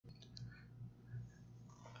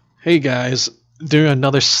Hey guys, doing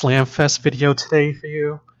another Slamfest video today for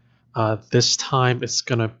you. This time it's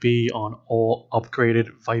gonna be on all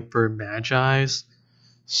upgraded Vipermagis.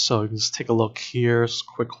 So you can just take a look here, just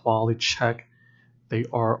quick quality check. They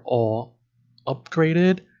are all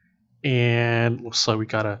upgraded, and looks like we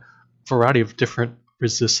got a variety of different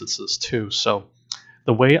resistances too. So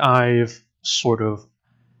the way I've sort of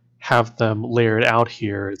have them layered out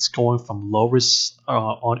here, it's going from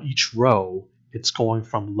on each row. It's going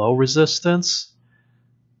from low resistance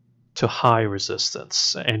to high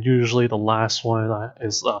resistance, and usually the last one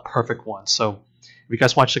is a perfect one. So if you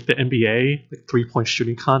guys watch like the NBA, like 3-point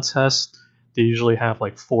shooting contest, they usually have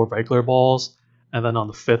like 4 regular balls, and then on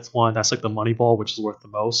the 5th one, that's like the money ball, which is worth the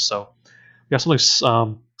most. So we have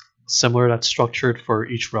something similar that's structured for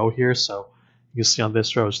each row here. So you can see on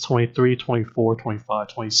this row is 23, 24, 25,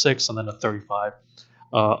 26, and then a 35.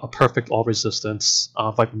 A perfect all resistance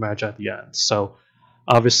Vipermagi at the end. So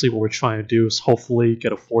obviously what we're trying to do is hopefully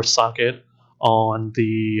get a 4 socket on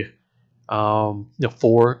the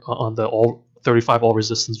 4 on the all 35 all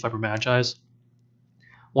resistance Vipermagis.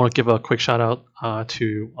 I want to give a quick shout out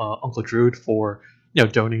to Uncle Druid for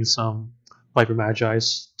donating some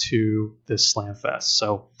Vipermagis to this Slamfest.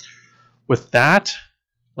 So with that,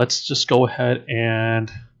 let's just go ahead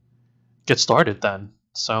and get started then.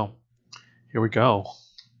 So here we go.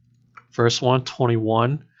 First one,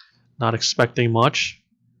 21. Not expecting much.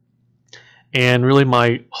 And really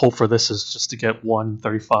my hope for this is just to get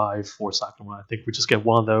 135 4-socket one. I think we just get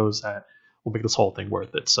one of those that will make this whole thing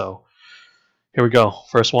worth it. So here we go.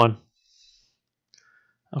 First one.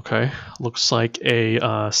 Okay, looks like a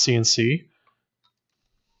CNC.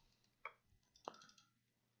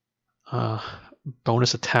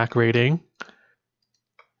 Bonus attack rating.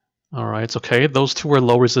 Alright, it's okay. Those two were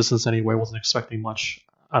low resistance anyway. Wasn't expecting much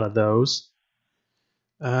out of those.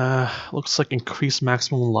 Looks like increased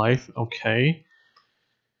maximum life. Okay.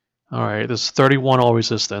 Alright, there's 31 all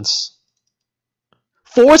resistance.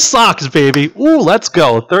 4 socks, baby! Ooh, let's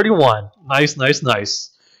go! 31. Nice, nice,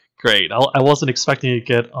 nice. Great. I wasn't expecting to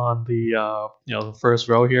get on the the first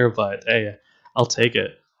row here, but hey, I'll take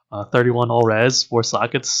it. 31 all res, 4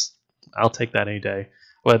 sockets. I'll take that any day.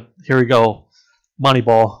 But here we go. Money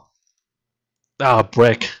ball. Ah,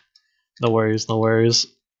 brick. No worries, no worries.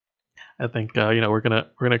 I think we're gonna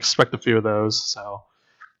expect a few of those. So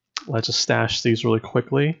let's just stash these really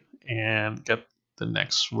quickly and get the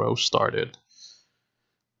next row started.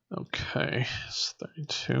 Okay, it's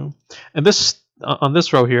 32. And this on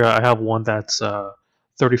this row here, I have one that's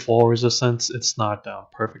 34 resistance. It's not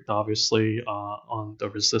perfect, obviously, on the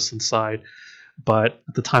resistance side. But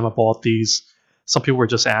at the time I bought these, some people were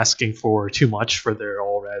just asking for too much for their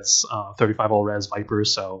all res 35 all res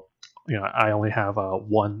Vipers. So I only have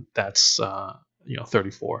one that's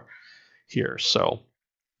 34 here. So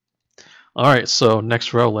all right, so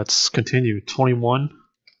next row, let's continue. 21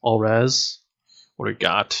 all res. What do we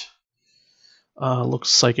got?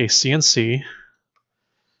 Looks like a CNC.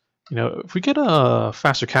 If we get a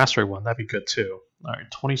faster cast rate one, that'd be good too. All right,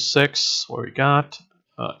 26. What do we got?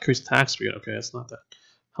 Increased attack speed. Okay, it's not that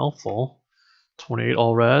helpful. 28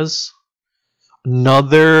 all res.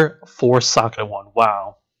 Another 4-socket one.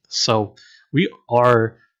 Wow. So we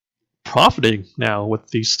are profiting now with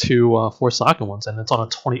these two 4-socket ones, and it's on a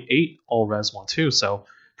 28 all res one too. So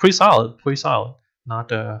pretty solid, pretty solid.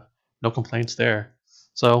 Not no complaints there.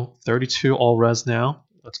 So 32 all res now.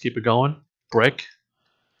 Let's keep it going. Brick,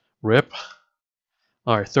 rip.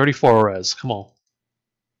 All right, 34 all res. Come on.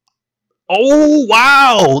 Oh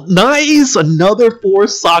wow, nice! Another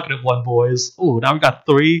 4-socket one, boys. Oh, now we got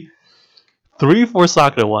three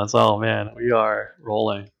 4-socket ones. Oh man, we are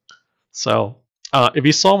rolling. So if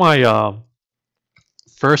you saw my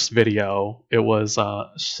first video, it was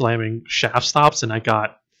slamming shaft stops, and I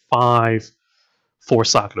got 5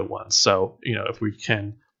 4-socket ones. So if we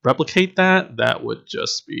can replicate that, that would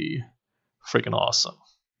just be freaking awesome.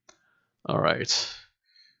 All right,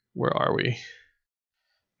 where are we?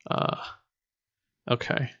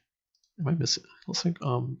 Okay, am I missing? Looks like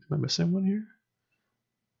am I missing one here?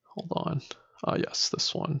 Hold on. Yes,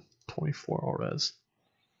 this one. 24 all res.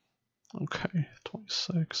 Okay,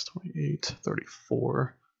 26, 28,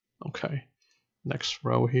 34. Okay, next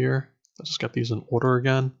row here. Let's just get these in order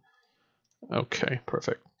again. Okay,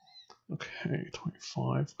 perfect. Okay,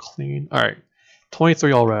 25, clean. All right,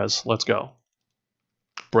 23 all res. Let's go.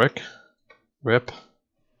 Brick, rip.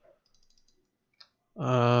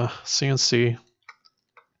 CNC.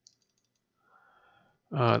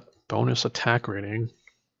 Bonus attack rating.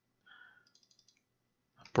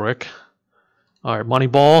 Brick. All right, money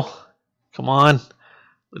ball. Come on.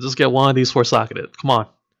 Let's just get one of these 4-socketed. Come on.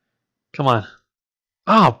 Come on.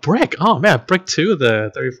 Ah, brick. Oh man, brick 2,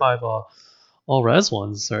 the 35 all res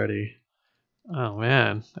ones already. Oh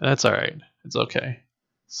man, that's all right. It's okay.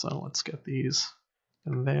 So let's get these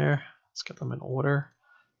in there. Let's get them in order.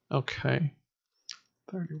 Okay.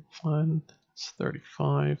 31,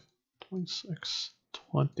 35, 26,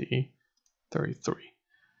 20, 33.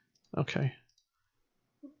 Okay.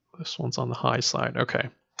 This one's on the high side. Okay.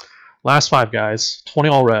 Last 5 guys. 20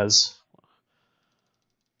 all res.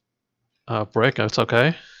 Brick, that's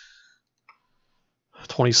okay.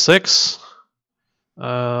 26.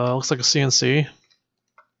 Looks like a CNC.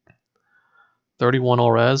 31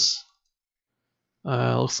 all res.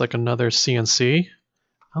 Looks like another CNC.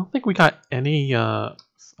 I don't think we got any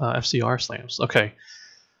FCR slams. Okay.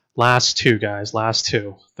 Last 2 guys. Last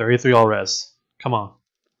 2. 33 all res. Come on.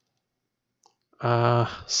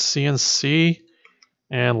 CNC.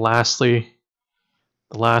 And lastly,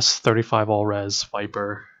 the last 35 all res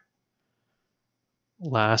Viper.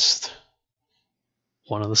 Last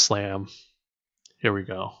one of the slam. Here we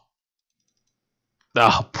go.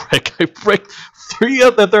 Oh, brick. I brick 3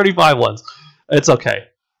 of the 35 ones. It's okay.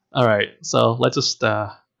 All right. So let's just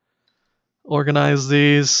organize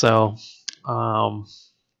these. So, all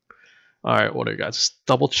right. What do you got? Just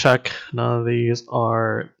double check. None of these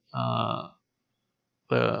are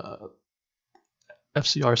the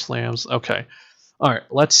FCR slams. Okay. All right.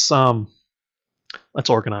 Let's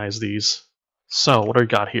organize these. So what do we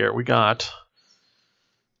got here? We got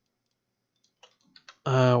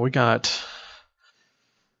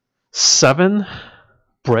 7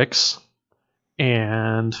 bricks,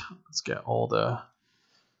 and let's get all the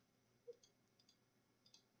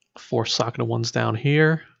 4-socketed ones down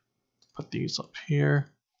here. Put these up here.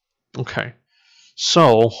 Okay.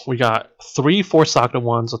 So we got 3 4-socketed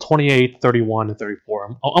ones, a 28, 31, and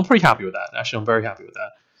 34. I'm pretty happy with that. Actually, I'm very happy with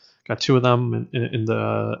that. Got 2 of them in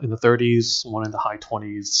the 30s, 1 in the high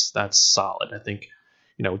 20s. That's solid. I think,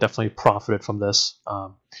 definitely profited from this.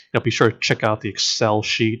 Be sure to check out the Excel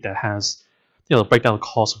sheet that has, break down the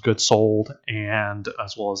cost of goods sold and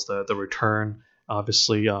as well as the return.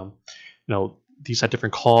 Obviously, these had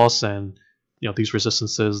different costs, and these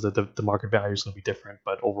resistances, the market value is going to be different,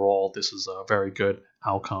 but overall this is a very good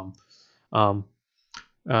outcome.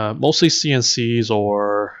 Mostly CNCs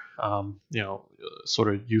or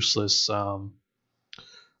sort of useless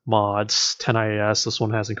mods. 10 IAS, this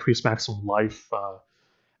one has increased maximum life.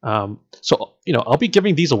 So I'll be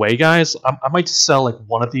giving these away, guys. I might just sell like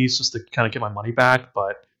one of these just to kind of get my money back,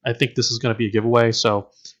 but I think this is going to be a giveaway. So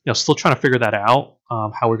still trying to figure that out,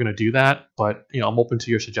 how we're going to do that. But I'm open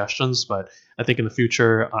to your suggestions. But I think in the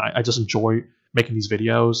future, I just enjoy making these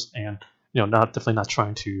videos, and definitely not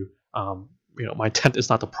trying to my intent is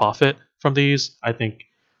not to profit from these. I think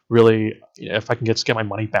really if I can get my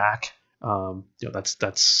money back,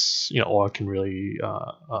 that's all I can really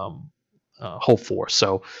hope for.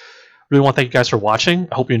 So really want to thank you guys for watching.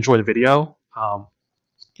 I hope you enjoyed the video.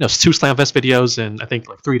 It's 2 Slamfest videos in I think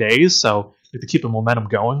like 3 days, so we have to keep the momentum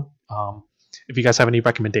going. If you guys have any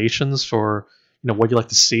recommendations for what you'd like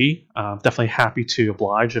to see, definitely happy to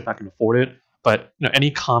oblige if I can afford it. But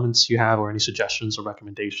any comments you have or any suggestions or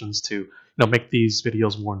recommendations to make these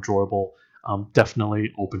videos more enjoyable, I'm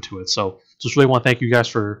definitely open to it. So just really want to thank you guys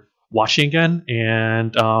for watching again,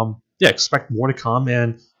 and yeah, expect more to come.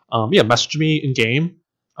 And yeah, message me in game.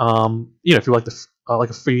 If you like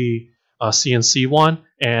a free CNC one,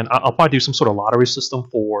 and I'll probably do some sort of lottery system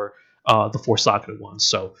for the 4-socketed ones.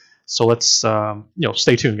 So let's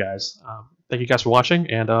stay tuned, guys. Thank you guys for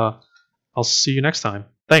watching, and I'll see you next time.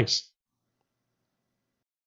 Thanks.